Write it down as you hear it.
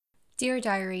Dear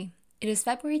Diary, it is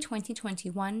February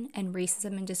 2021 and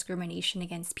racism and discrimination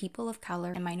against people of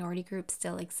color and minority groups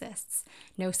still exists.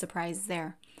 No surprises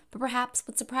there. But perhaps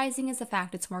what's surprising is the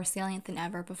fact it's more salient than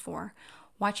ever before.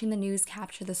 Watching the news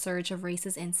capture the surge of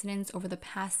racist incidents over the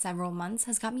past several months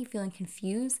has got me feeling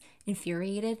confused,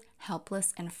 infuriated,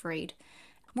 helpless, and afraid.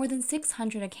 More than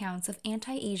 600 accounts of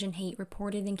anti-Asian hate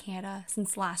reported in Canada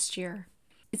since last year.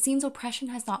 It seems oppression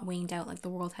has not waned out like the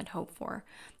world had hoped for.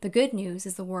 The good news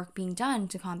is the work being done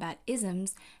to combat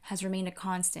isms has remained a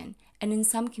constant, and in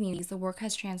some communities the work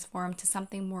has transformed to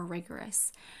something more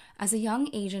rigorous. As a young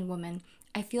Asian woman,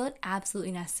 I feel it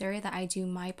absolutely necessary that I do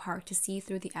my part to see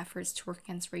through the efforts to work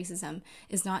against racism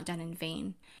is not done in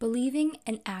vain. Believing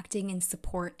and acting in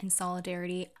support and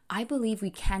solidarity, I believe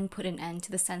we can put an end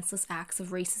to the senseless acts of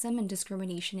racism and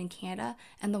discrimination in Canada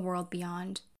and the world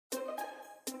beyond.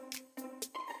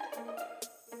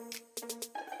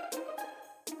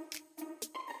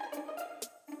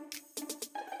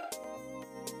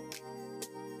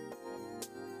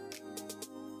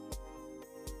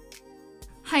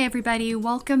 Hi, everybody.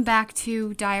 Welcome back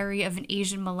to Diary of an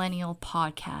Asian Millennial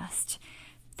podcast.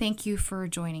 Thank you for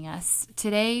joining us.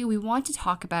 Today, we want to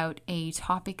talk about a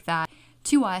topic that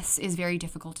to us is very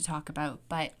difficult to talk about,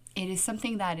 but it is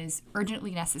something that is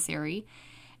urgently necessary.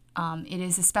 It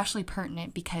is especially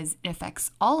pertinent because it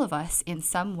affects all of us in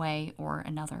some way or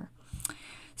another.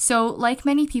 So, like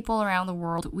many people around the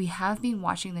world, we have been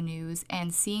watching the news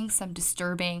and seeing some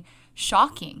disturbing,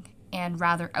 shocking, and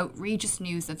rather outrageous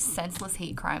news of senseless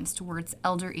hate crimes towards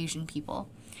elder Asian people.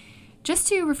 Just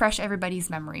to refresh everybody's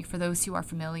memory, for those who are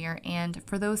familiar and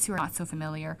for those who are not so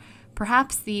familiar,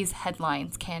 perhaps these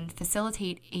headlines can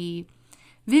facilitate a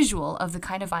visual of the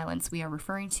kind of violence we are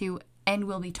referring to and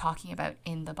will be talking about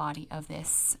in the body of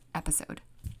this episode.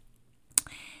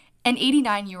 An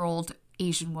 89-year-old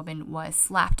Asian woman was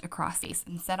slapped across the face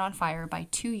and set on fire by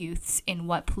two youths in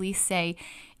what police say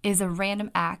is a random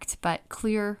act but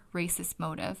clear racist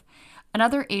motive.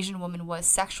 Another Asian woman was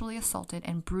sexually assaulted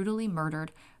and brutally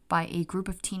murdered by a group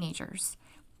of teenagers.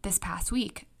 This past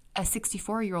week, a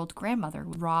 64-year-old grandmother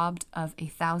was robbed of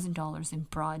 $1,000 in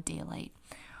broad daylight.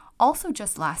 Also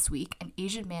just last week, an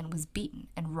Asian man was beaten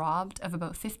and robbed of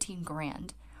about 15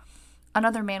 grand.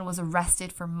 Another man was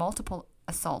arrested for multiple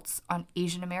assaults on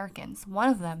Asian Americans, one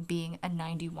of them being a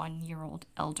 91-year-old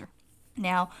elder.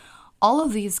 Now, all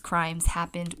of these crimes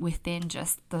happened within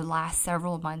just the last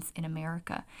several months in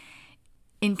America.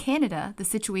 In Canada, the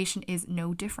situation is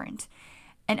no different.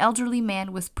 An elderly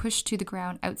man was pushed to the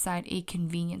ground outside a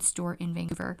convenience store in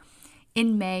Vancouver.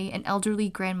 In May, an elderly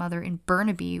grandmother in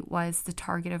Burnaby was the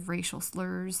target of racial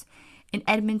slurs. In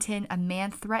Edmonton, a man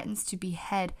threatens to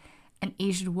behead an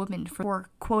Asian woman for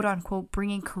quote-unquote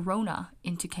bringing corona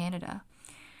into Canada.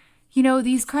 You know,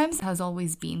 these crimes has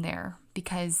always been there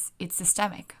because it's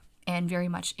systemic and very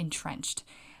much entrenched.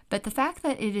 But the fact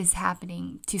that it is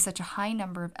happening to such a high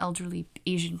number of elderly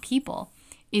Asian people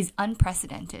is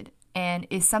unprecedented and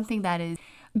is something that is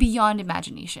beyond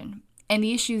imagination. And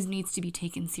the issues needs to be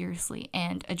taken seriously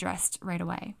and addressed right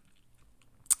away.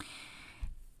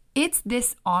 It's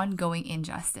this ongoing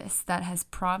injustice that has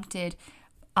prompted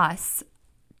us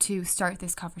to start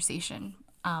this conversation.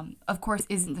 Of course,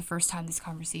 isn't the first time this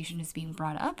conversation is being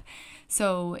brought up.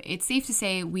 So it's safe to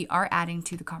say we are adding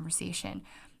to the conversation.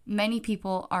 Many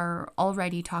people are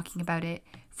already talking about it.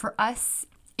 For us,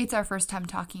 it's our first time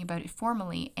talking about it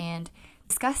formally and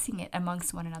discussing it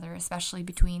amongst one another, especially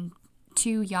between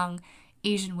two young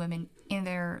Asian women in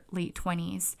their late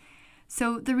 20s.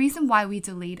 So the reason why we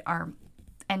delayed our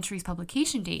entry's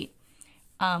publication date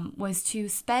was to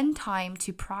spend time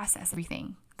to process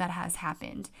everything that has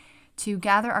happened, to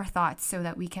gather our thoughts so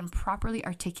that we can properly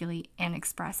articulate and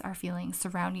express our feelings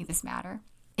surrounding this matter.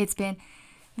 It's been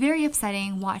very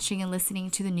upsetting watching and listening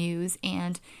to the news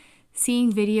and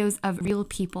seeing videos of real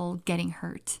people getting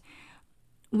hurt.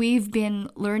 We've been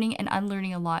learning and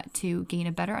unlearning a lot to gain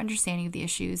a better understanding of the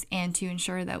issues and to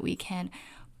ensure that we can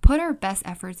put our best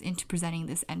efforts into presenting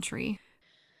this entry.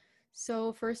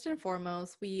 So first and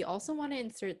foremost, we also want to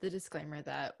insert the disclaimer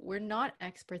that we're not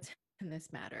experts in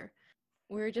this matter.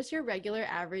 We're just your regular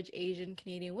average Asian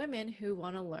Canadian women who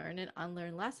want to learn and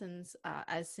unlearn lessons,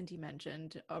 as Cindy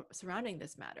mentioned, surrounding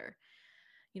this matter.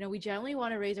 You know, we generally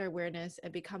want to raise our awareness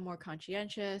and become more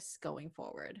conscientious going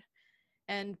forward.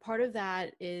 And part of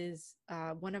that is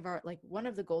one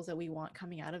of the goals that we want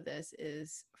coming out of this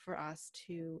is for us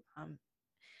to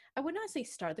I would not say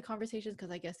start the conversations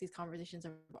because I guess these conversations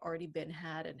have already been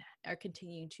had and are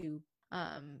continuing to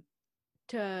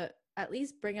at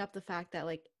least bring up the fact that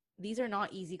like these are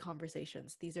not easy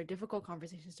conversations. These are difficult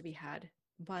conversations to be had,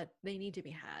 but they need to be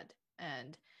had.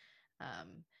 And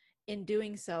in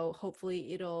doing so,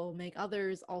 hopefully it'll make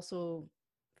others also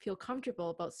feel comfortable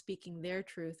about speaking their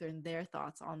truth and their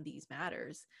thoughts on these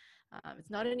matters. It's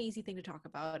not an easy thing to talk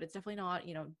about. It's definitely not,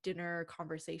 dinner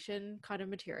conversation kind of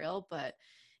material, but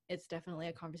it's definitely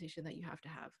a conversation that you have to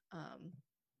have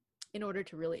in order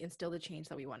to really instill the change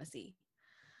that we want to see.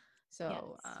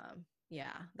 So, Yes.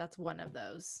 yeah, that's one of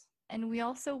those. And we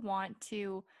also want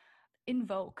to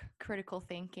invoke critical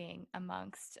thinking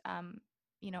amongst,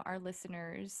 our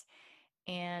listeners,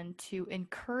 and to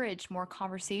encourage more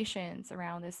conversations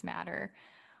around this matter,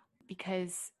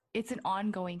 because it's an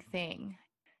ongoing thing.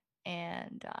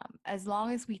 And as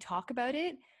long as we talk about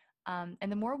it,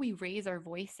 and the more we raise our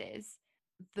voices,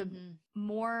 the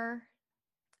more,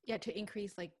 to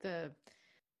increase like the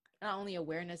not only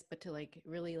awareness, but to like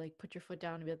really like put your foot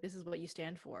down and be like, this is what you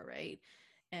stand for, right?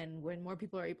 And when more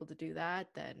people are able to do that,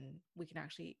 then we can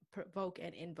actually provoke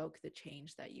and invoke the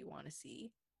change that you want to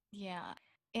see. yeah.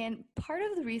 And part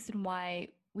of the reason why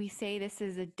we say this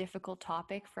is a difficult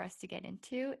topic for us to get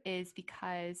into is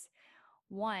because,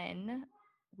 one,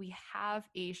 we have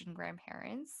Asian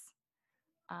grandparents,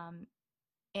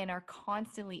 and are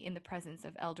constantly in the presence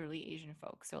of elderly Asian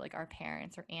folks. So, like our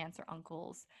parents or aunts or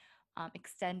uncles,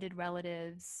 extended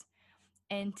relatives.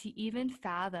 And to even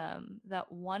fathom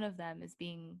that one of them is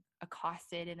being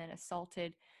accosted and then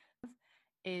assaulted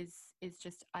is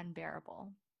just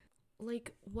unbearable.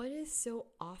 Like, what is so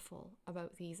awful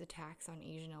about these attacks on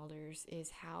Asian elders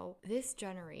is how this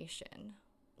generation,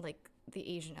 like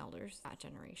the Asian elders, that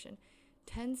generation,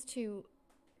 tends to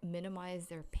minimize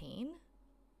their pain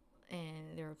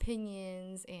and their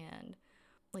opinions, and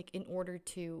like in order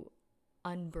to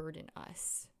unburden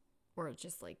us or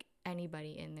just like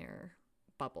anybody in their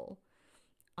bubble.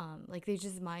 Like they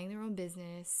just mind their own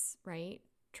business, right?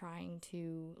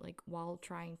 While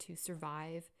trying to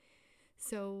survive.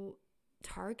 So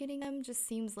targeting them just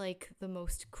seems like the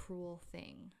most cruel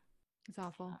thing. It's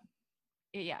awful.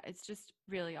 It's just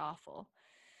really awful.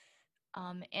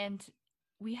 And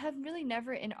we have really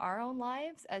never in our own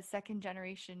lives as second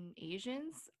generation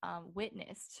Asians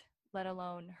witnessed, let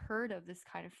alone heard of, this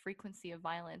kind of frequency of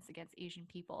violence against Asian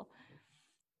people.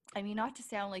 I mean, not to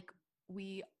sound like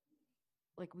we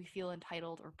feel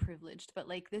entitled or privileged, but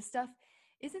like this stuff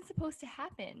isn't supposed to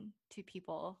happen to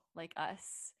people like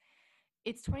us.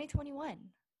 It's 2021,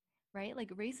 right? Like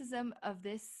racism of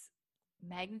this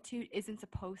magnitude isn't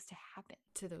supposed to happen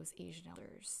to those Asian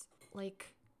elders,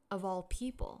 like of all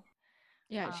people.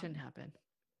 Yeah, it shouldn't happen.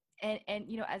 And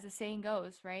as the saying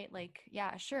goes, right? Like,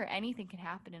 yeah, sure, anything can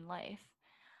happen in life.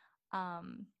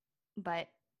 But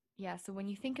yeah, so when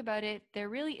you think about it, there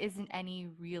really isn't any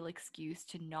real excuse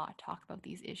to not talk about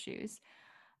these issues.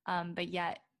 But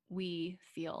yet we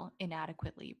feel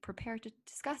inadequately prepared to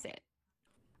discuss it.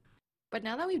 But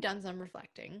now that we've done some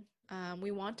reflecting,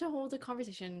 we want to hold a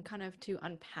conversation kind of to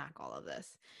unpack all of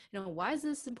this. Why is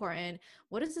this important?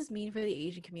 What does this mean for the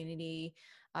Asian community,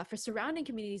 for surrounding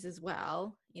communities as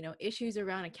well? Issues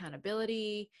around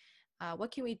accountability.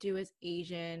 What can we do as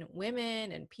Asian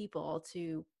women and people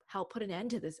to help put an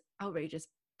end to this outrageous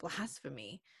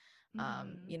blasphemy?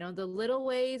 The little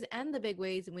ways and the big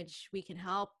ways in which we can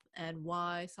help, and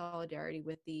why solidarity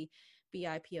with the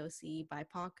BIPOC,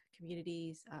 BIPOC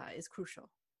communities is crucial.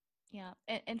 Yeah.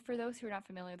 And for those who are not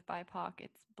familiar with BIPOC,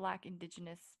 it's Black,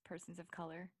 Indigenous, Persons of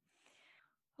Color.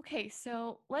 Okay,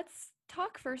 so let's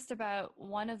talk first about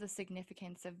one of the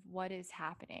significance of what is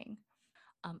happening.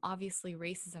 Obviously,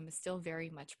 racism is still very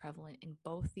much prevalent in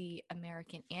both the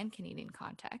American and Canadian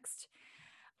context.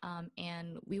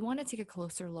 And we want to take a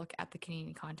closer look at the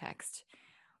Canadian context.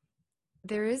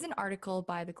 There is an article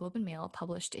by the Globe and Mail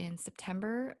published in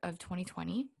September of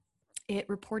 2020. It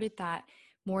reported that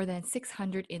more than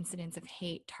 600 incidents of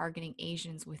hate targeting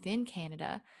Asians within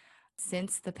Canada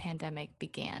since the pandemic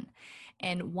began.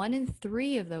 And 1 in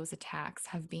 3 of those attacks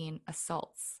have been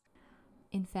assaults.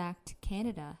 In fact,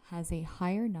 Canada has a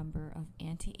higher number of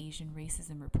anti-Asian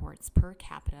racism reports per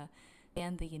capita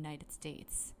than the United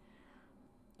States.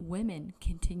 Women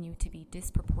continue to be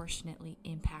disproportionately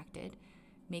impacted,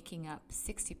 making up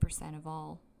 60% of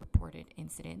all reported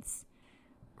incidents.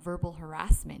 Verbal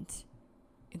harassment,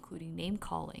 including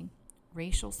name-calling,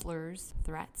 racial slurs,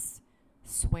 threats,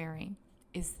 swearing,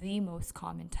 is the most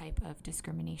common type of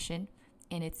discrimination,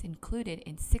 and it's included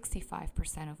in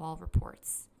 65% of all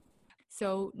reports.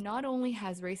 So not only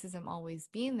has racism always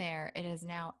been there, it has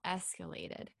now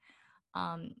escalated.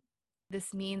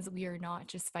 This means we are not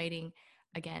just fighting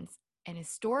against an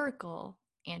historical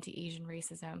anti-Asian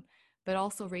racism, but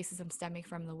also racism stemming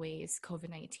from the ways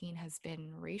COVID-19 has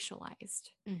been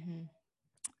racialized.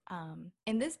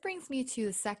 And this brings me to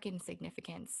the second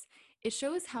significance it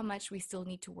shows how much we still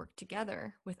need to work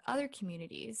together with other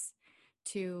communities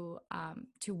to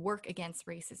work against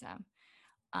racism.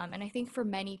 And I think for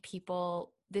many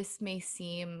people, this may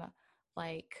seem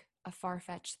like a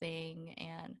far-fetched thing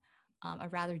and a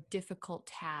rather difficult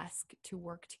task to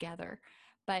work together.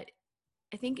 But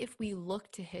I think if we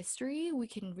look to history, we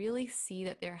can really see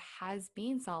that there has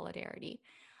been solidarity.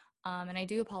 And I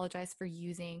do apologize for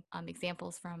using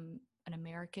examples from an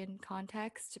American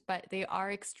context, but they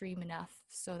are extreme enough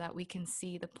so that we can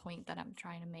see the point that I'm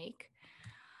trying to make.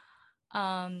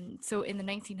 So in the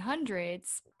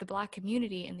 1900s, the Black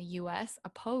community in the US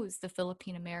opposed the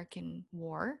Philippine American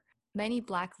War. Many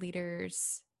Black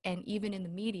leaders, and even in the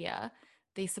media,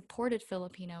 they supported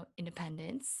Filipino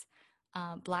independence.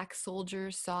 Black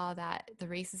soldiers saw that the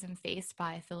racism faced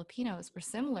by Filipinos were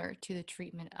similar to the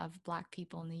treatment of Black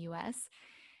people in the US.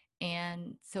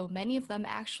 And so many of them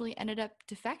actually ended up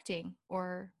defecting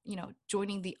or,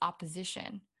 joining the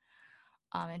opposition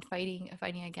and fighting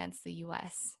against the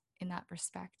US in that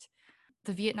respect.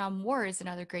 The Vietnam War is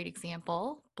another great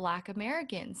example. Black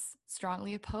Americans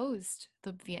strongly opposed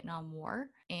the Vietnam War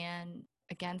and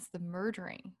against the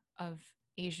murdering of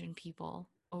Asian people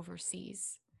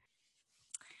overseas.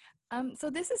 So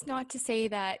this is not to say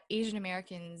that Asian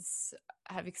Americans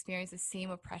have experienced the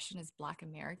same oppression as Black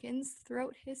Americans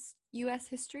throughout US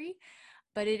history,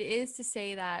 but it is to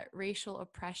say that racial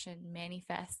oppression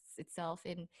manifests itself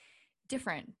in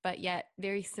different but yet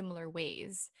very similar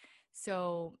ways.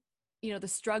 So, the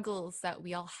struggles that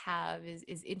we all have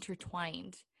is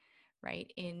intertwined, right,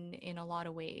 in a lot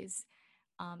of ways.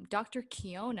 Dr.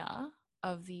 Kiona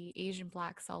of the Asian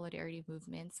Black Solidarity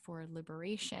Movements for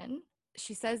Liberation,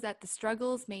 she says that the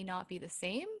struggles may not be the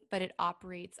same, but it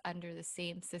operates under the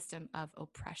same system of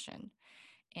oppression.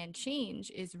 And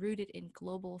change is rooted in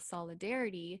global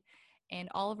solidarity, and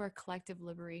all of our collective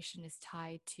liberation is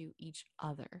tied to each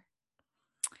other.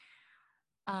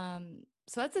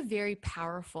 So that's a very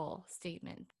powerful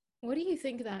statement. What do you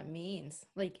think that means,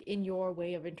 like in your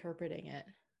way of interpreting it?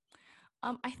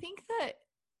 I think that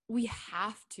we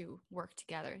have to work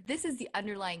together. This is the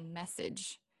underlying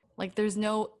message. Like there's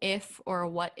no if or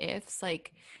what ifs.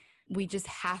 Like we just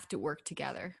have to work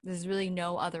together. There's really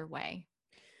no other way.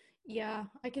 Yeah,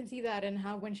 I can see that. And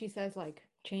how when she says like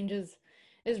changes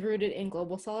is rooted in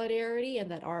global solidarity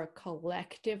and that our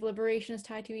collective liberation is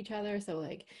tied to each other. So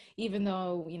like even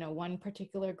though, one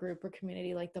particular group or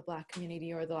community like the Black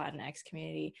community or the Latinx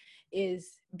community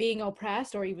is being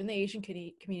oppressed, or even the Asian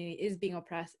community is being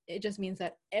oppressed, it just means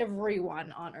that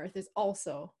everyone on earth is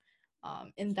also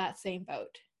in that same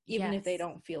boat. Even if they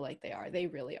don't feel like they are, they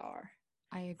really are.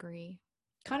 I agree.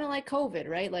 Kind of like COVID,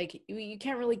 right? Like you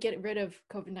can't really get rid of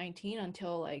COVID-19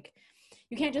 until like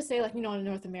you can't just say like, in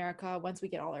North America, once we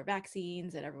get all our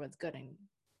vaccines and everyone's good and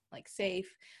like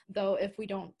safe. Though if we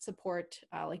don't support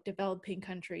like developing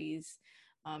countries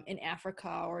in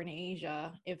Africa or in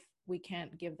Asia, if we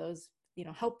can't give those,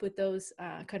 help with those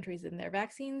countries and their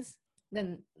vaccines,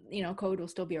 then, COVID will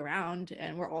still be around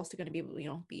and we're also going to be able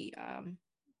to, be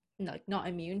like not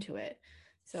immune to it.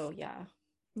 So yeah.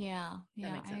 Yeah,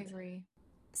 I agree.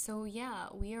 So yeah,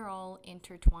 we are all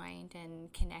intertwined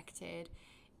and connected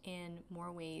in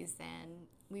more ways than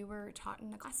we were taught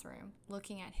in the classroom.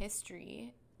 Looking at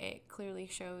history, it clearly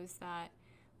shows that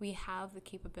we have the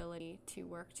capability to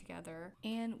work together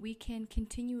and we can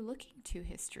continue looking to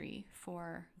history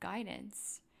for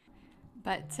guidance.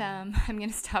 But I'm going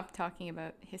to stop talking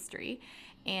about history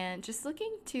and just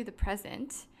looking to the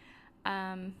present.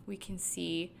 We can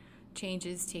see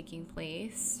changes taking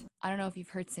place. I don't know if you've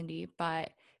heard, Cindy, but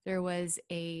there was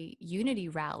a unity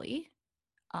rally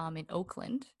in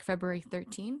Oakland, February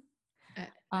 13th. No,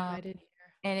 I didn't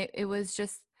hear. And it was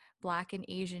just Black and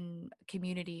Asian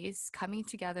communities coming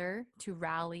together to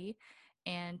rally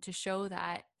and to show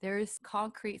that there is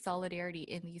concrete solidarity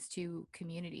in these two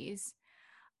communities.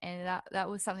 And that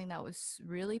was something that was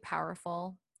really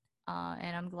powerful.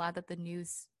 And I'm glad that the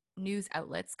news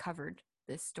outlets covered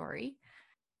this story.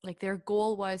 Like their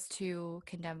goal was to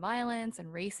condemn violence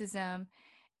and racism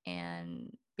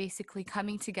and basically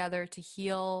coming together to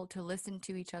heal, to listen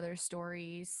to each other's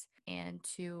stories, and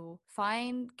to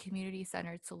find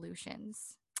community-centered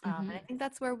solutions. And I think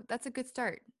that's a good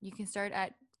start. You can start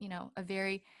at, a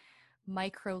very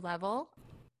micro level.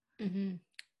 Mm-hmm.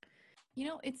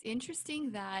 It's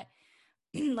interesting that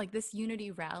like this unity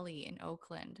rally in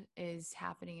Oakland is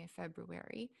happening in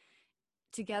February,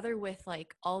 together with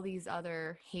like all these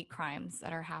other hate crimes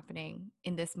that are happening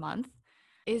in this month.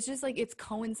 It's just like it's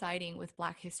coinciding with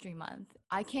Black History Month.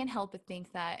 I can't help but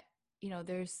think that,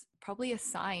 there's probably a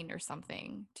sign or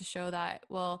something to show that,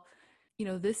 well,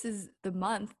 this is the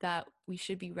month that we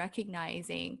should be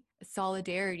recognizing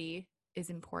solidarity is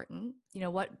important.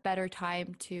 What better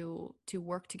time to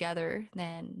work together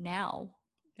than now?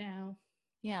 Now,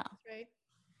 Yeah, that's right.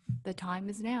 the time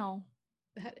is now.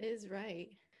 That is right.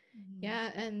 Mhm.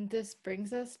 Yeah, and this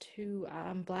brings us to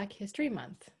Black History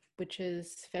Month, which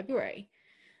is February.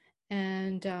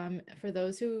 And for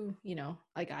those who,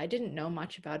 like I didn't know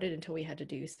much about it until we had to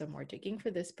do some more digging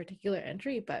for this particular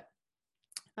entry, but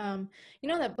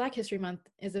that Black History Month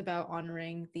is about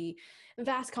honoring the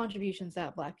vast contributions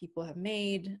that Black people have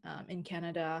made in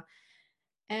Canada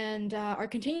and are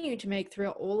continuing to make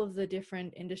throughout all of the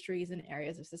different industries and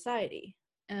areas of society.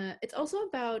 It's also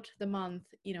about the month,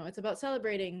 it's about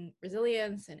celebrating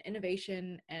resilience and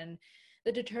innovation and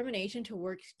the determination to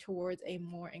work towards a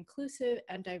more inclusive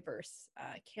and diverse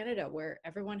Canada where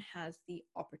everyone has the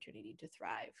opportunity to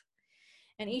thrive.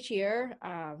 And each year,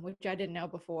 which I didn't know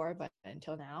before, but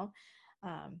until now,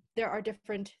 there are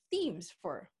different themes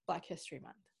for Black History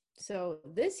Month. So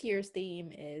this year's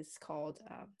theme is called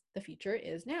The Future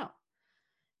is Now,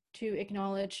 to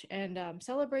acknowledge and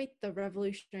celebrate the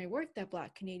revolutionary work that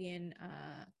Black Canadian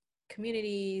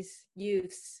communities,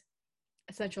 youths,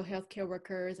 essential healthcare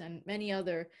workers, and many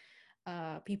other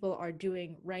people are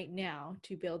doing right now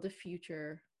to build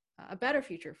a better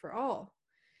future for all.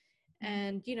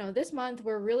 And this month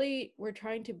we're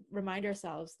trying to remind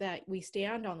ourselves that we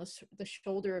stand on the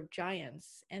shoulder of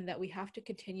giants and that we have to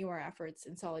continue our efforts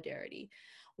in solidarity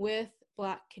with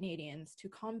Black Canadians to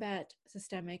combat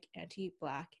systemic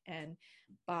anti-Black and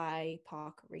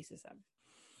BIPOC racism.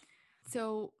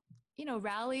 So,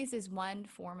 rallies is one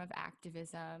form of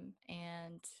activism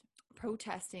and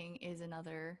protesting is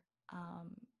another.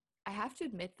 I have to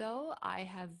admit, though, I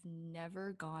have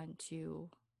never gone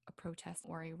to a protest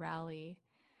or a rally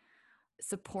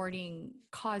supporting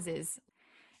causes,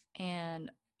 and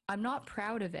I'm not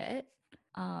proud of it.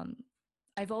 Um,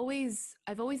 I've always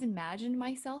imagined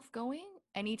myself going.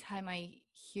 Anytime I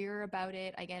hear about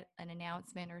it, I get an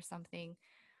announcement or something,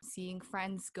 seeing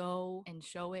friends go and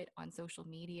show it on social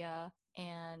media.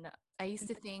 And I used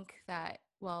to think that,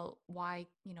 well, why,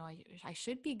 I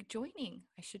should be joining,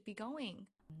 I should be going.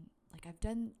 Like I've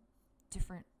done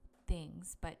different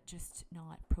things, but just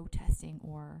not protesting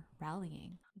or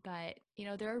rallying. But,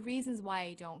 there are reasons why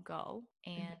I don't go.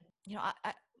 And,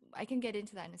 I can get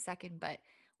into that in a second, but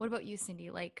what about you, Cindy?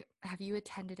 Like, have you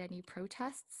attended any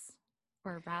protests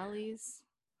or rallies?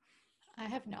 I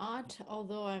have not,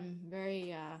 although I'm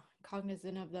very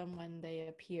cognizant of them when they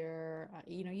appear.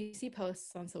 You see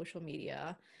posts on social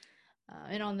media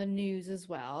and on the news as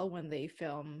well when they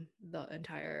film the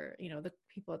entire, the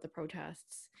people at the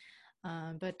protests.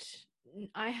 But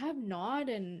I have not,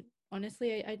 and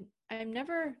honestly, I've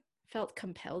never felt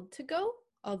compelled to go,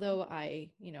 although I,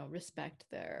 respect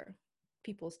their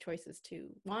people's choices to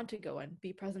want to go and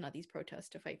be present at these protests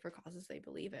to fight for causes they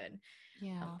believe in.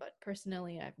 Yeah. But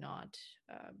personally, I've not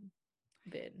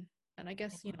been. And I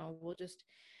guess, we'll just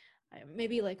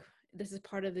maybe like this is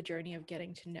part of the journey of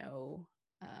getting to know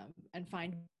and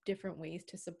find different ways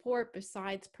to support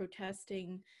besides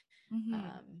protesting Mm-hmm.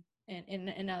 and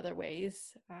in other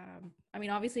ways. I mean,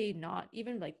 obviously not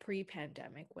even like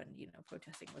pre-pandemic when,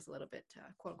 protesting was a little bit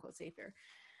quote unquote safer.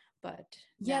 But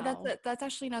Yeah, now, that's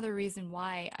actually another reason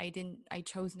why I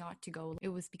chose not to go. It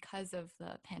was because of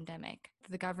the pandemic.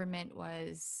 The government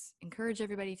was encouraged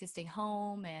everybody to stay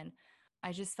home, and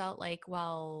I just felt like,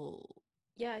 well,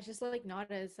 yeah, it's just like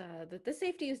not as the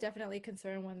safety is definitely a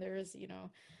concern when there's,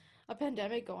 a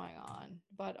pandemic going on.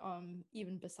 But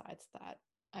even besides that,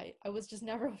 I was just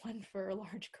never one for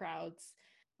large crowds.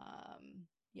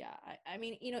 Yeah, I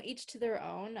mean, each to their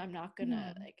own. I'm not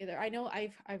gonna hmm, like either. I know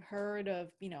I've heard of,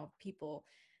 people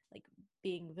like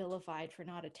being vilified for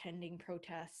not attending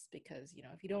protests because,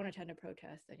 if you don't attend a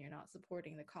protest, then you're not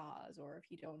supporting the cause, or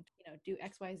if you don't, do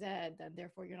XYZ, then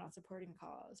therefore you're not supporting the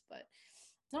cause. But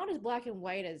it's not as black and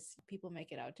white as people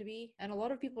make it out to be. And a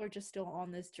lot of people are just still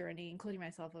on this journey, including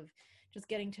myself, of just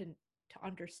getting to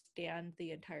understand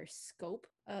the entire scope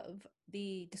of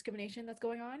the discrimination that's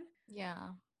going on. yeah.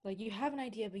 Like you have an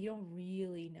idea, but you don't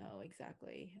really know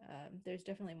exactly. There's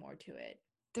definitely more to it.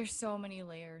 There's so many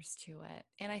layers to it.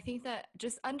 And I think that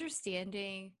just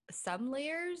understanding some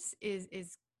layers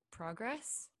is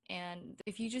progress. And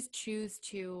if you just choose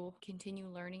to continue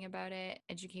learning about it,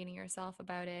 educating yourself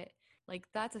about it, like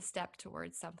that's a step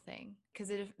towards something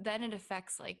because then it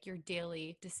affects like your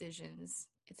daily decisions.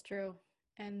 It's true.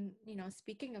 And,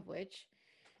 speaking of which,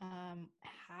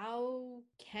 how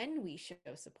can we show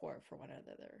support for one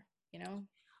another?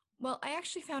 Well, I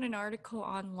actually found an article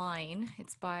online.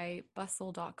 It's by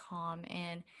bustle.com,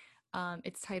 and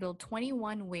It's titled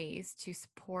 21 Ways to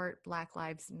Support Black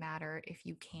Lives Matter If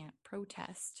You Can't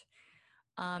Protest.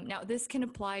 Now, this can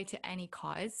apply to any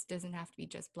cause, doesn't have to be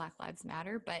just Black Lives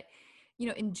Matter, but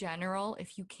in general,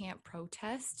 if you can't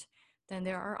protest, then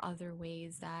there are other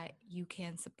ways that you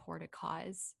can support a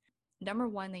cause. Number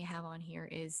one they have on here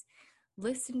is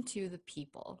listen to the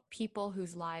people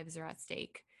whose lives are at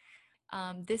stake.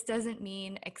 This doesn't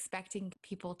mean expecting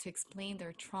people to explain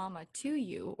their trauma to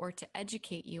you or to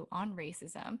educate you on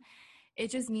racism. It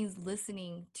just means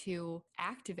listening to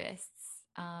activists,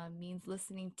 means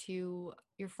listening to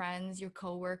your friends, your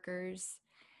coworkers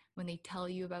when they tell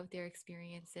you about their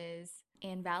experiences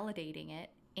and validating it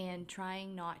and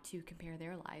trying not to compare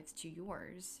their lives to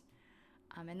yours.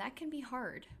 And that can be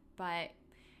hard, but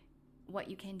what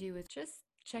you can do is just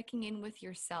checking in with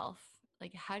yourself.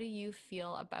 Like, how do you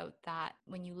feel about that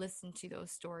when you listen to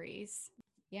those stories?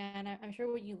 Yeah, and I'm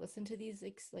sure when you listen to these,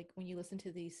 when you listen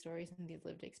to these stories and these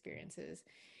lived experiences,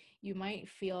 you might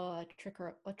feel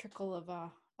a trickle of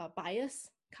a bias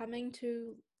coming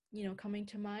to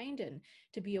mind, and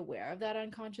to be aware of that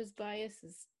unconscious bias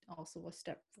is also a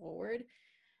step forward.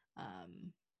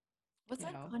 What's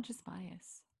You know, unconscious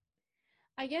bias?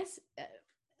 I guess,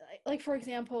 like for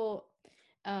example,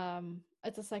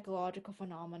 it's a psychological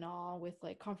phenomenon with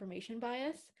like confirmation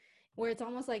bias, where it's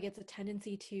almost like it's a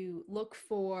tendency to look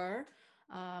for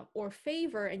or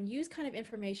favor and use kind of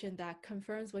information that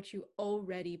confirms what you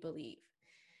already believe.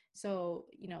 So,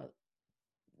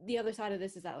 the other side of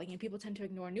this is that people tend to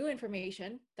ignore new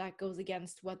information that goes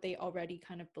against what they already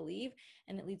kind of believe,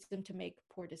 and it leads them to make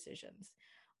poor decisions,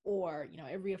 or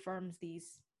it reaffirms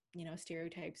these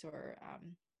stereotypes or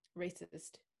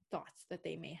racist thoughts that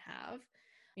they may have.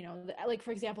 Like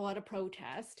for example, at a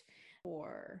protest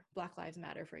or Black Lives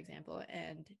Matter, for example,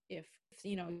 and if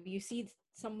you see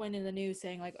someone in the news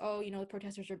saying like, oh, the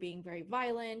protesters are being very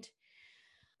violent,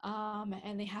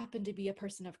 and they happen to be a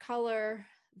person of color,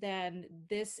 then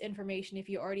this information, if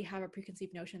you already have a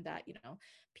preconceived notion that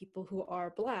people who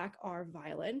are Black are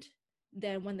violent,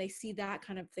 then when they see that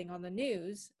kind of thing on the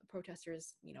news,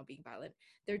 protesters being violent,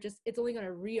 it's only going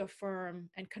to reaffirm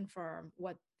and confirm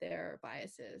what their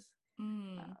bias is.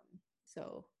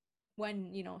 So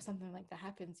when something like that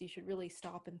happens, you should really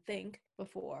stop and think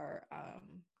before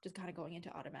just kind of going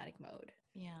into automatic mode.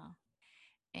 Yeah.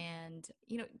 And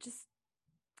just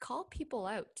call people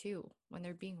out too when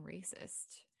they're being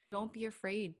racist. Don't be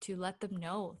afraid to let them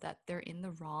know that they're in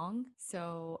the wrong.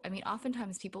 So, I mean,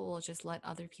 oftentimes people will just let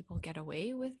other people get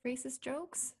away with racist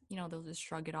jokes. They'll just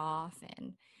shrug it off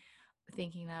and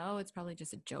thinking that, oh, it's probably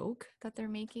just a joke that they're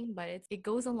making, but it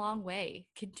goes a long way,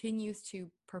 continues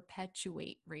to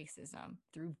perpetuate racism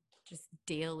through just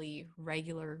daily,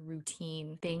 regular,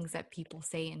 routine things that people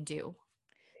say and do.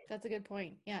 That's a good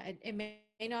point. Yeah, it may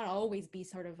not always be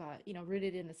sort of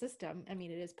rooted in the system. I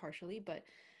mean, it is partially, but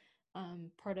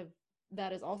part of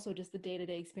that is also just the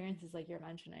day-to-day experiences, like you're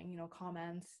mentioning,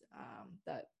 comments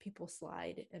that people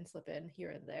slide and slip in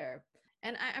here and there.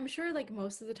 And I'm sure, like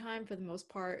most of the time, for the most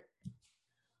part,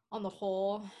 on the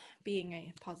whole, being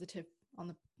a positive on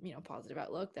the positive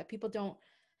outlook, that people don't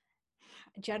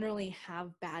generally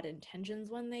have bad intentions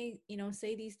when they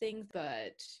say these things,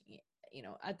 but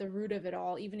at the root of it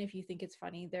all, even if you think it's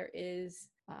funny, there is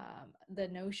the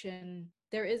notion,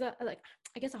 there is a like,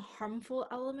 I guess, a harmful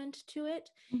element to it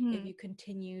if you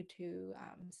continue to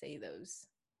say those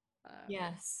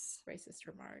yes, racist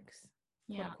remarks,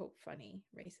 quote yeah, unquote funny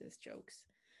racist jokes.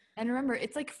 and remember,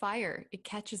 it's like fire, it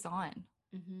catches on.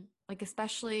 Mm-hmm. Like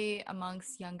especially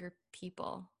amongst younger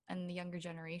people and the younger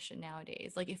generation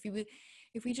nowadays. Like if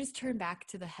we just turn back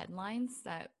to the headlines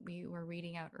that we were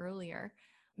reading out earlier,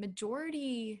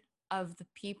 majority of the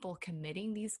people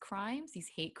committing these crimes, these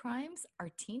hate crimes, are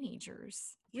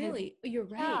teenagers. Really, you're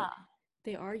right. Yeah.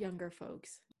 They are younger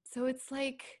folks. So it's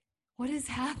like, what is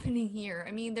happening here?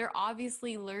 I mean, they're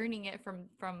obviously learning it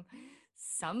from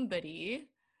somebody,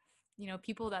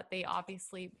 people that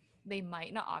they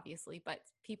might not obviously, but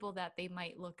people that they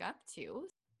might look up to.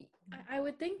 I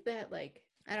would think that, like,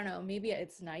 I don't know, maybe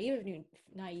it's naive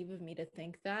of me to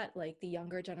think that like the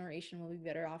younger generation will be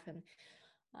better off and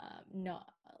not,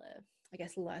 I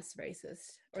guess, less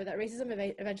racist, or that racism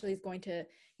eventually is going to,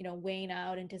 wane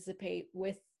out and dissipate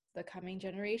with the coming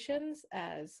generations,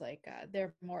 as like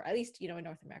they're more, at least, in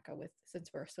North America,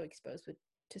 since we're so exposed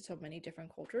to so many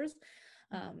different cultures,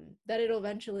 that it'll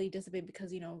eventually dissipate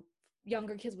because,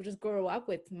 younger kids will just grow up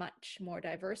with much more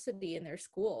diversity in their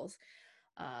schools,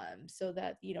 so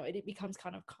that, it becomes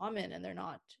kind of common, and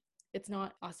it's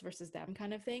not us versus them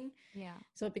kind of thing. Yeah.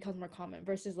 So it becomes more common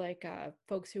versus like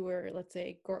folks who were, let's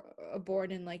say,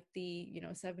 born in like the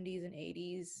 70s and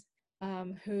 80s,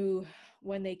 who,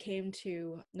 when they came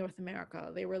to North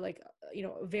America, they were like,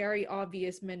 a very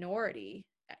obvious minority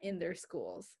in their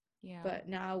schools. Yeah. But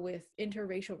now with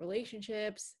interracial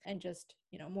relationships and just,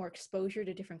 more exposure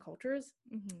to different cultures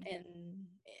and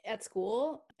at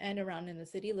school and around in the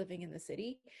city, living in the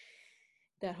city,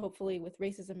 that hopefully with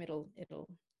racism, it'll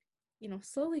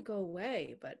slowly go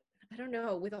away. But I don't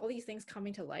know, with all these things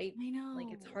coming to light, I know.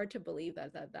 like it's hard to believe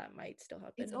that might still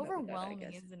happen. It's But overwhelming,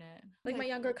 isn't it? Like my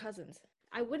younger cousins,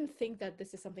 I wouldn't think that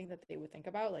this is something that they would think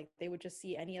about. Like they would just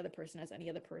see any other person as any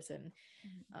other person,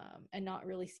 and not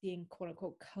really seeing quote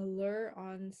unquote color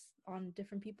on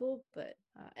different people. But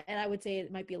and I would say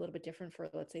it might be a little bit different for,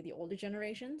 let's say, the older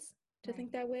generations to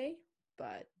think that way.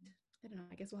 But I don't know.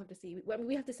 I guess we'll have to see.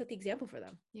 We have to set the example for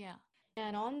them. Yeah.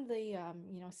 And on the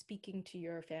speaking to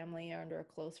your family or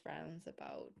close friends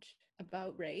about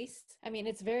race, I mean,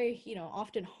 it's very,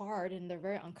 often hard, and they're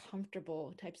very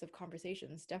uncomfortable types of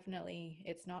conversations. Definitely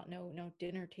it's not no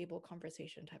dinner table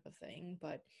conversation type of thing,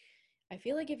 but I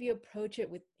feel like if you approach it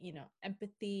with,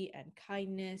 empathy and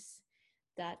kindness,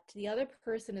 that the other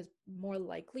person is more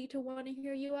likely to want to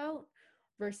hear you out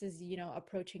versus,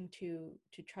 approaching to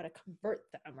try to convert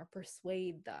them or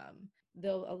persuade them.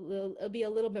 They'll be a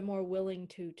little bit more willing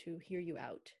to hear you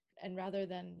out. And rather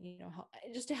than,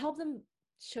 just to help them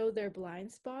show their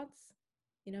blind spots,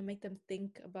 make them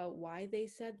think about why they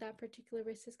said that particular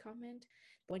racist comment.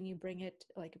 When you bring it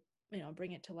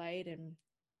bring it to light and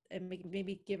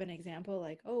maybe give an example,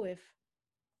 like, oh, if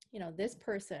this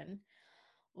person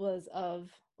was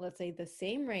of, let's say, the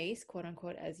same race, quote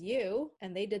unquote, as you,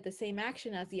 and they did the same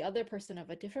action as the other person of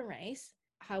a different race,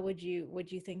 how would you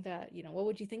think that, what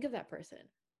would you think of that person?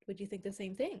 Would you think the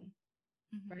same thing?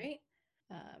 Right?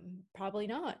 Probably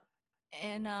not.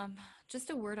 And just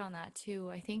a word on that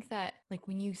too. I think that, like,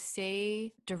 when you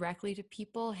say directly to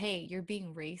people, hey, you're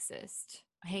being racist,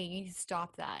 hey, you need to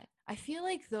stop that, I feel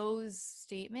like those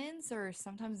statements are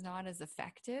sometimes not as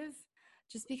effective,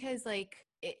 just because, like,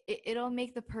 it'll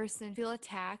make the person feel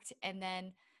attacked, and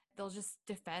then they'll just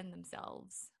defend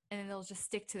themselves, and then they'll just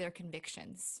stick to their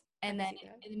convictions. And then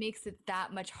it makes it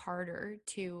that much harder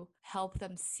to help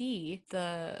them see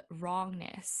the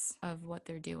wrongness of what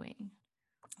they're doing.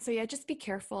 So yeah, just be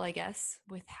careful, I guess,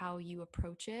 with how you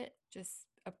approach it. Just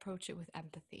approach it with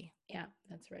empathy. Yeah,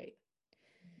 that's right.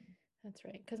 That's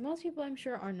right. Because most people, I'm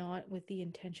sure, are not with the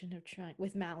intention of trying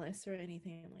with malice or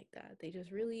anything like that. They just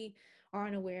really are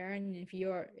unaware. And if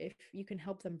you can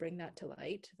help them bring that to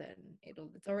light, then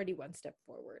it's already one step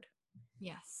forward.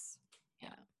 Yes. Yeah.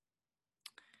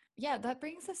 Yeah, that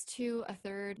brings us to a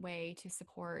third way to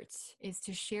support is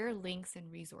to share links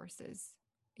and resources.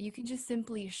 You can just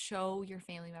simply show your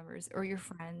family members or your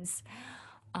friends,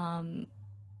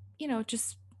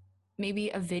 just maybe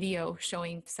a video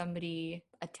showing somebody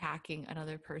attacking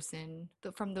another person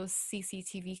from those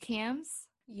CCTV cams.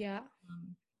 Yeah.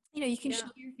 You can show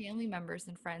your family members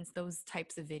and friends those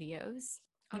types of videos.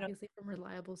 Obviously from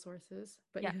reliable sources,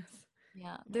 but yes.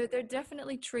 Yeah, they're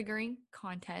definitely triggering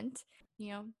content,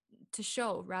 to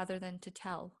show rather than to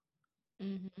tell.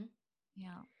 Mm-hmm.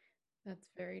 Yeah. That's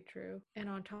very true. And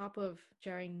on top of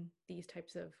sharing these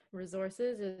types of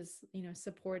resources is,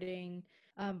 supporting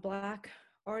Black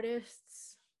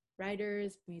artists,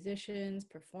 writers, musicians,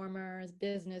 performers,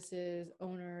 businesses,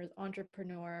 owners,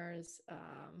 entrepreneurs,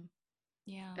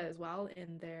 as well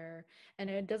in there. And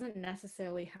it doesn't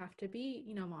necessarily have to be,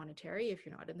 monetary if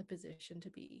you're not in the position to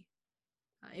be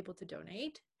able to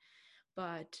donate.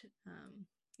 But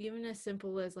even as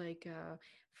simple as like,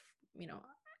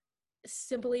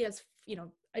 simply as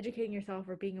educating yourself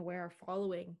or being aware of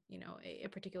following a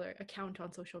particular account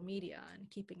on social media and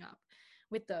keeping up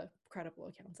with the credible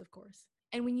accounts, of course.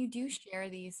 And when you do share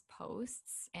these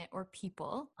posts or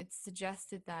people, it's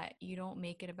suggested that you don't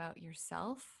make it about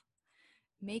yourself,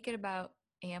 make it about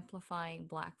amplifying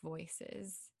Black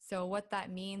voices. So what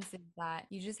that means is that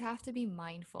you just have to be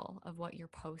mindful of what you're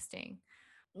posting.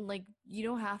 Like, you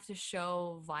don't have to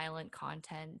show violent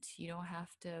content. You don't have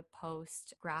to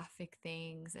post graphic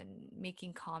things and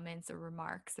making comments or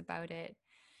remarks about it,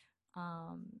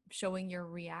 showing your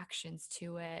reactions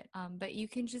to it. But you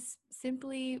can just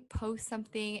simply post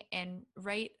something and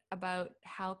write about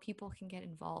how people can get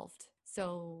involved.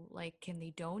 So, like, can they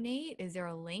donate? Is there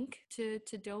a link to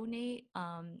donate?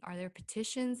 Are there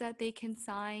petitions that they can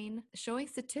sign? Showing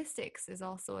statistics is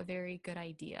also a very good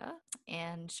idea,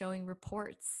 and showing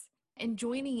reports. And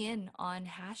joining in on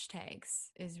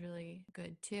hashtags is really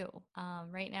good too.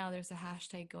 Right now, there's a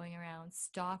hashtag going around,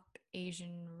 Stop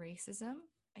Asian Racism.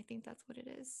 I think that's what it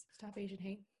is. Stop Asian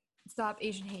Hate. Stop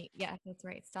Asian hate. Yes, that's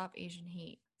right. Stop Asian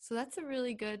hate. So that's a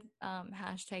really good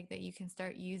hashtag that you can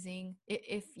start using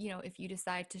if if you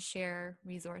decide to share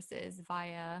resources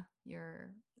via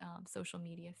your social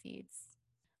media feeds.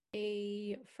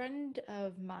 A friend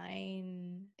of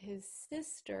mine, his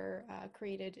sister,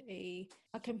 created a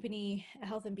company, a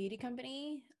health and beauty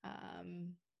company,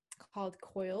 called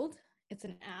Coiled. It's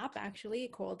an app, actually, a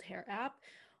coiled hair app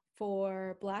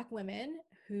for Black women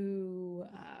who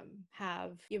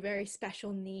have a very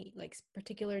special need, like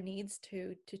particular needs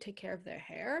to take care of their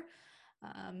hair.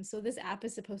 So this app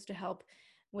is supposed to help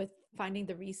with finding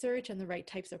the research and the right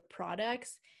types of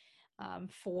products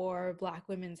for Black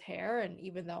women's hair. And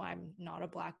even though I'm not a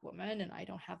Black woman and I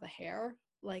don't have the hair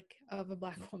like of a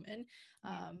Black woman,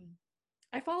 Yeah.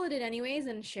 I followed it anyways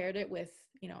and shared it with,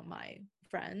 my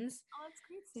friends Oh, that's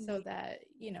great, so Cindy. that,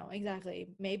 exactly,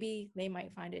 maybe they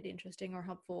might find it interesting or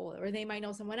helpful, or they might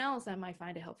know someone else that might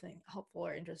find it helpful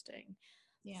or interesting.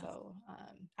 Yeah. So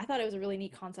I thought it was a really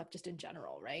neat concept just in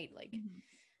general, right? Like Mhm.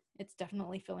 it's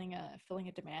definitely filling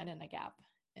a demand and a gap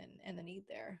and the need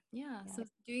there. Yeah, Yeah. so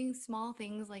doing small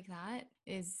things like that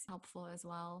is helpful as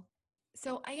well.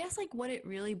 So I guess like what it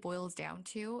really boils down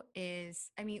to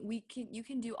is, I mean, you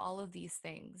can do all of these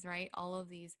things, right? All of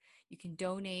these, you can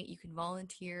donate, you can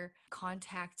volunteer,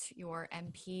 contact your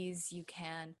MPs, you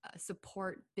can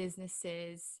support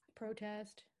businesses,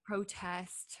 Protest.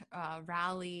 protest,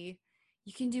 rally.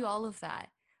 You can do all of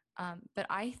that. But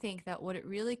I think that what it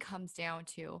really comes down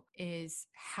to is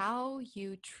how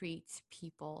you treat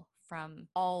people from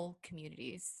all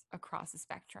communities across the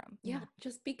spectrum. Yeah,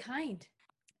 just be kind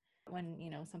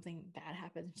when something bad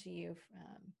happens to you.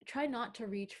 Try not to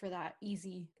reach for that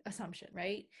easy assumption,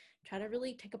 right? Try to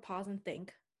really take a pause and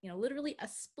think, literally a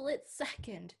split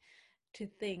second to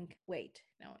think, wait,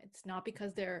 no, it's not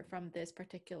because they're from this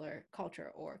particular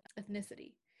culture or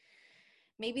ethnicity.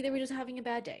 Maybe they were just having a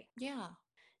bad day. Yeah.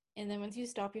 And then once you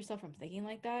stop yourself from thinking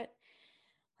like that,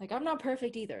 like I'm not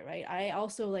perfect either, right? I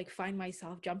also like find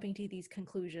myself jumping to these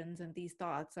conclusions and these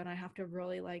thoughts, and I have to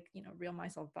really like, reel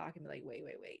myself back and be like, wait,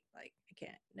 like I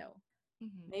can't, no. Hmm.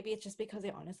 Maybe it's just because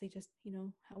they honestly just,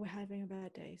 we're having a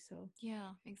bad day. So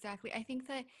Yeah, exactly. I think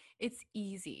that it's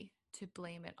easy to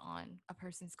blame it on a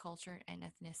person's culture and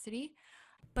ethnicity.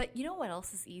 But you know what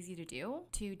else is easy to do?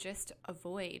 To just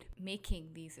avoid making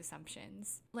these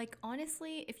assumptions. Like,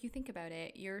 honestly, if you think about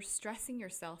it, you're stressing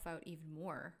yourself out even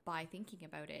more by thinking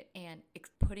about it and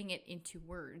putting it into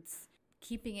words,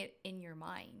 keeping it in your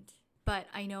mind. But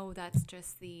I know that's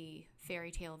just the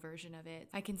fairy tale version of it.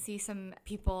 I can see some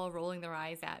people rolling their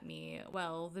eyes at me.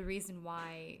 Well, the reason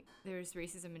why there's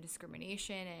racism and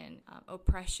discrimination and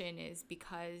oppression is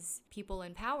because people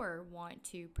in power want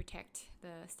to protect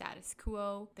the status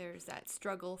quo. There's that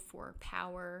struggle for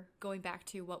power. Going back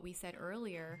to what we said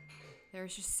earlier,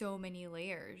 there's just so many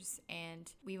layers, and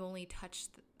we've only touched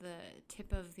the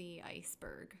tip of the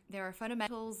iceberg. There are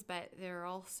fundamentals, but there are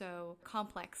also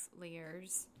complex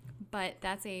layers. But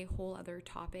that's a whole other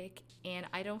topic, and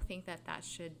I don't think that that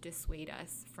should dissuade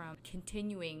us from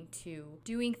continuing to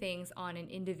doing things on an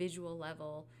individual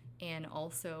level and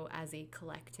also as a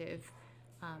collective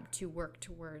to work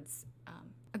towards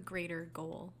a greater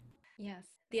goal. yes,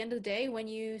 at the end of the day, when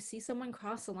you see someone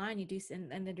cross the line,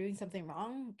 and they're doing something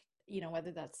wrong,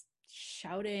 whether that's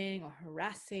shouting or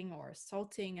harassing or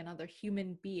assaulting another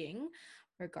human being,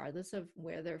 regardless of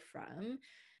where they're from,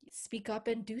 speak up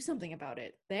and do something about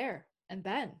it there and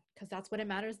then, because that's what it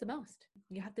matters the most.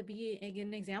 You have to be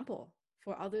an example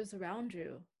for others around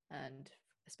you, and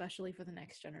especially for the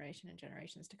next generation and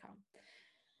generations to come.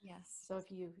 Yes. So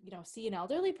if you see an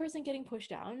elderly person getting pushed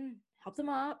down, help them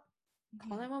up,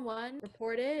 call Mhm. 911,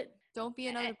 report it. Don't be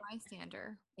another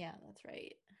bystander. Yeah, that's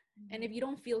right. And Mhm. if you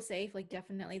don't feel safe, like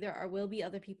definitely will be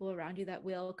other people around you that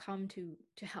will come to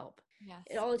help. Yes.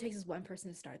 All it takes is one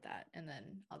person to start that, and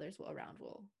then others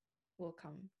will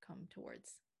come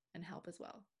towards and help as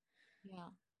well. Yeah.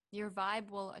 Your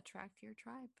vibe will attract your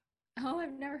tribe. Oh,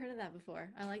 I've never heard of that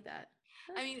before. I like that.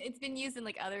 I mean, it's been used in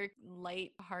like other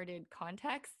light-hearted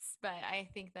contexts, but I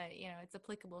think that, it's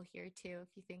applicable here too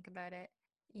if you think about it.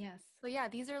 Yes. So yeah,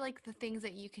 these are like the things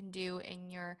that you can do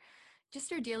in your just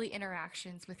your daily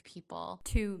interactions with people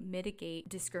to mitigate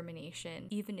discrimination.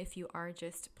 Even if you are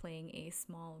just playing a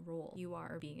small role, you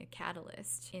are being a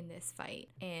catalyst in this fight,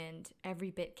 and every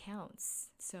bit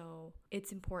counts. So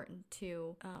it's important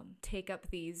to take up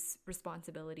these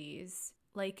responsibilities.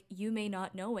 Like, you may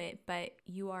not know it, but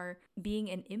you are being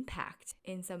an impact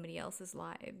in somebody else's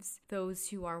lives. Those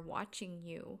who are watching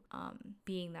you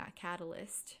being that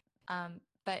catalyst.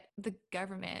 But the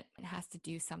government has to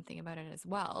do something about it as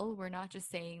well. We're not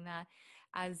just saying that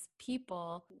as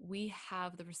people, we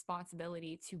have the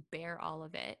responsibility to bear all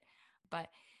of it. But,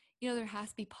 there has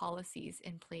to be policies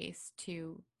in place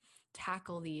to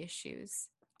tackle the issues.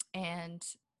 And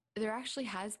there actually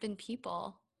has been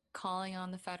people calling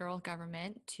on the federal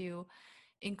government to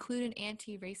include an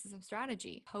anti-racism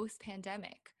strategy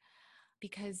post-pandemic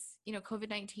because,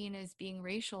 COVID-19 is being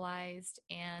racialized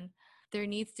and there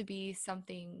needs to be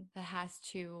something that has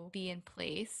to be in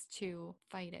place to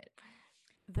fight it.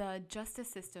 The justice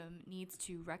system needs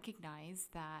to recognize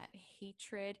that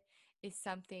hatred is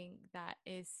something that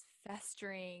is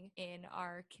festering in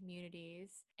our communities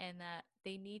and that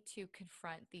they need to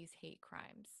confront these hate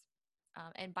crimes.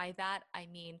 And by that, I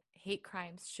mean hate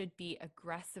crimes should be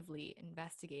aggressively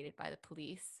investigated by the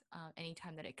police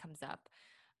anytime that it comes up,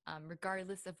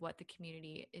 regardless of what the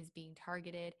community is being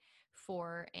targeted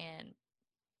for and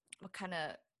what kind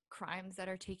of crimes that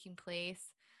are taking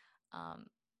place.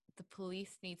 The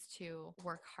police needs to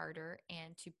work harder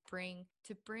and to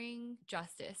bring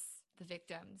justice to the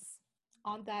victims.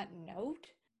 On that note,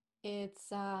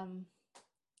 it's I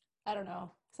don't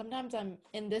know. Sometimes I'm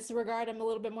in this regard, I'm a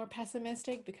little bit more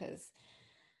pessimistic because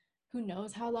who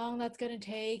knows how long that's going to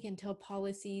take until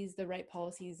the right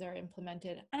policies are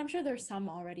implemented. And I'm sure there's some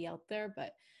already out there,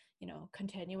 but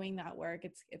continuing that work,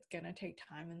 it's going to take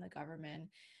time in the government,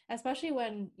 especially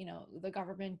when, the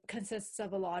government consists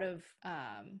of a lot of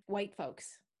white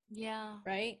folks. Yeah.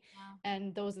 Right. Yeah.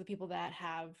 And those are the people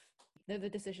they're the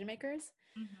decision makers.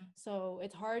 Mm-hmm. So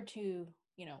it's hard to,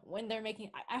 when they're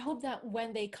I hope that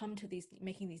when they come to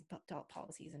making these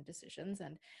policies and decisions,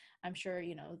 and I'm sure,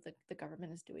 the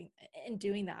government is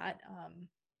doing that,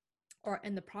 or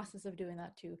in the process of doing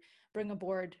that, to bring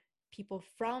aboard people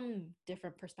from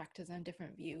different perspectives and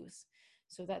different views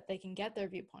so that they can get their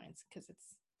viewpoints. Because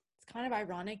it's kind of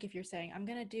ironic if you're saying, I'm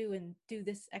going to do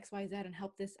this XYZ and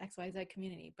help this XYZ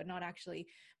community, but not actually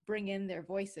bring in their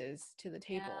voices to the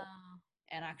table. Yeah.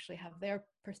 And actually have their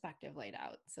perspective laid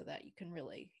out so that you can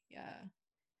really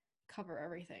cover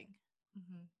everything.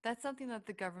 Mm-hmm. That's something that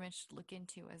the government should look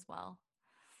into as well.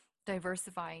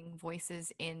 Diversifying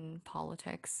voices in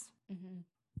politics. Mm-hmm.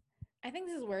 I think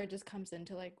this is where it just comes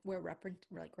into where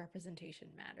representation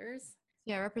matters.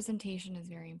 Yeah, representation is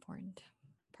very important.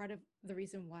 Part of the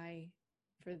reason why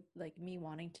for me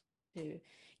wanting to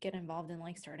get involved in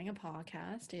starting a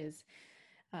podcast is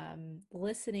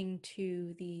listening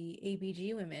to the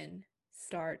ABG women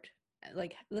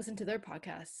listen to their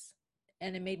podcasts,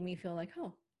 and it made me feel like,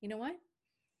 oh, you know what?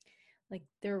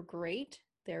 They're great.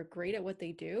 They're great at what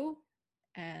they do,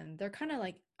 and they're kind of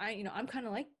I'm kind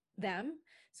of like them,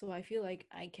 so I feel like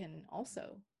I can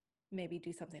also maybe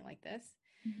do something like this.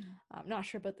 Mm-hmm. I'm not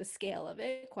sure about the scale of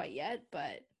it quite yet,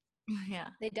 but yeah,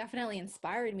 they definitely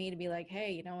inspired me to be like,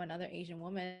 hey, another Asian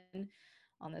woman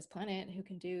on this planet who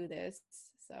can do this.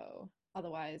 So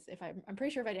otherwise, I'm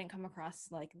pretty sure if I didn't come across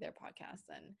their podcast,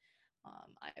 then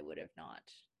I would have not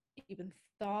even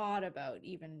thought about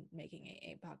even making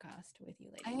a podcast with you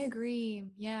ladies. I agree.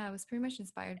 Yeah, I was pretty much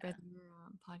inspired by your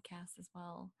podcast as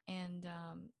well. And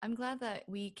I'm glad that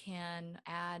we can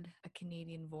add a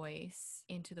Canadian voice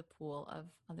into the pool of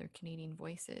other Canadian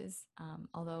voices.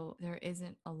 Although there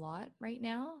isn't a lot right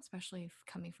now, especially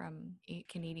coming from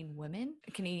Canadian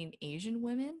Asian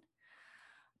women.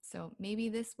 So maybe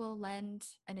this will lend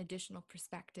an additional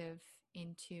perspective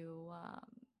into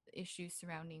issues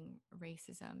surrounding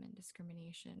racism and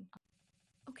discrimination.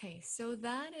 Okay, so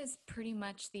that is pretty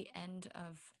much the end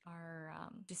of our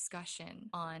discussion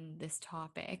on this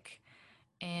topic.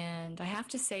 And I have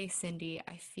to say, Cindy,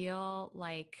 I feel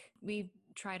like we've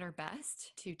tried our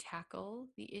best to tackle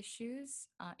the issues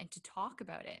and to talk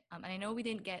about it. And I know we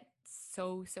didn't get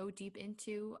so deep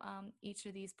into each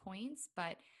of these points,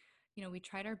 but we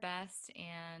tried our best.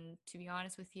 And to be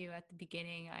honest with you, at the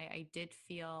beginning, I did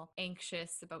feel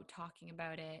anxious about talking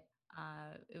about it.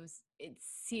 It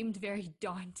seemed very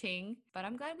daunting, but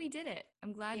I'm glad we did it.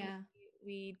 I'm glad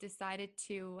we decided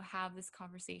to have this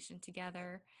conversation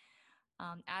together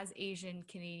as Asian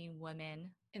Canadian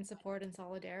women. In support and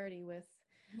solidarity with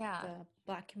the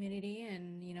Black community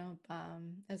and,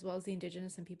 as well as the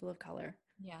Indigenous and people of color.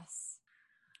 Yes.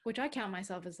 Which I count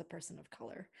myself as a person of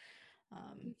color.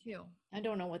 Me too. I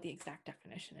don't know what the exact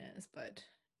definition is, but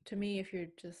to me, if you're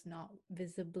just not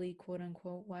visibly quote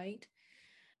unquote white,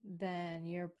 then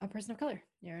you're a person of color.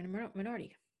 You're in a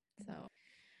minority. So,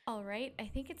 all right. I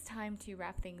think it's time to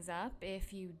wrap things up.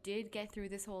 If you did get through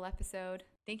this whole episode,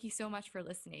 thank you so much for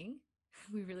listening.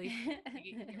 We really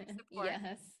appreciate your support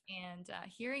and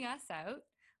hearing us out,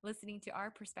 listening to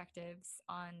our perspectives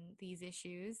on these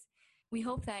issues. We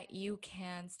hope that you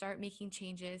can start making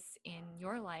changes in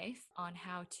your life on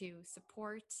how to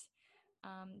support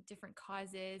different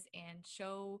causes and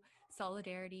show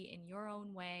solidarity in your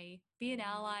own way. Be an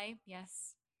ally,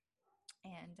 yes.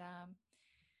 And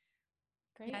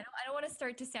Great. yeah, I don't want to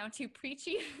start to sound too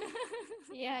preachy.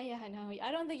 Yeah, I know.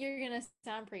 I don't think you're gonna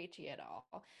sound preachy at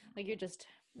all. Like you're just,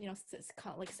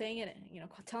 like saying it,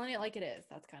 telling it like it is,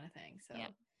 that kind of thing. So,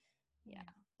 yeah.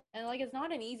 And like it's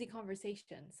not an easy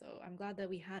conversation, so I'm glad that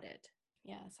we had it.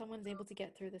 Yeah, someone's able to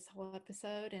get through this whole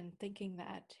episode and thinking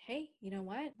that, hey, you know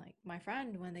what? Like my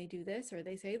friend, when they do this or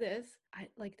they say this,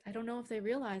 I don't know if they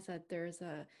realize that there's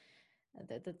the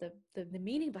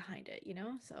meaning behind it,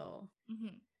 So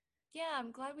Yeah,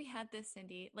 I'm glad we had this,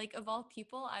 Cindy. Like, of all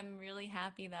people, I'm really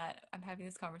happy that I'm having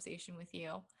this conversation with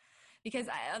you because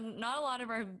not a lot of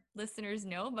our listeners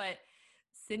know, but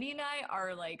Cindy and I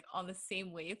are like on the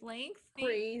same wavelength.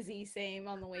 crazy same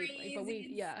on the wavelength, but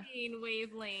Insane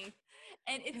wavelength.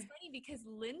 And it's funny because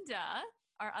Linda,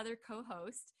 our other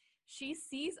co-host, she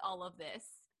sees all of this.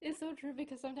 It's so true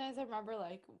because sometimes I remember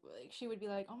like she would be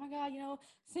like, "Oh my God,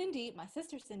 Cindy, my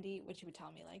sister Cindy," which she would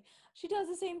tell me like she does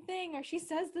the same thing or she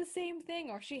says the same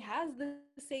thing or she has the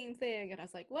same thing, and I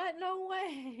was like, "What? No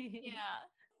way!" Yeah.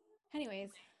 Anyways,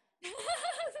 see,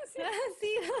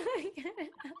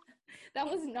 that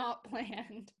was not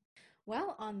planned.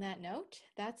 Well, on that note,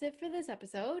 that's it for this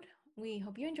episode. We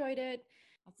hope you enjoyed it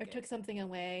or took something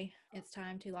away. It's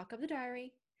time to lock up the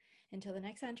diary. Until the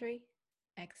next entry,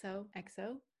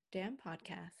 XOXO Damn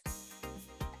Podcast.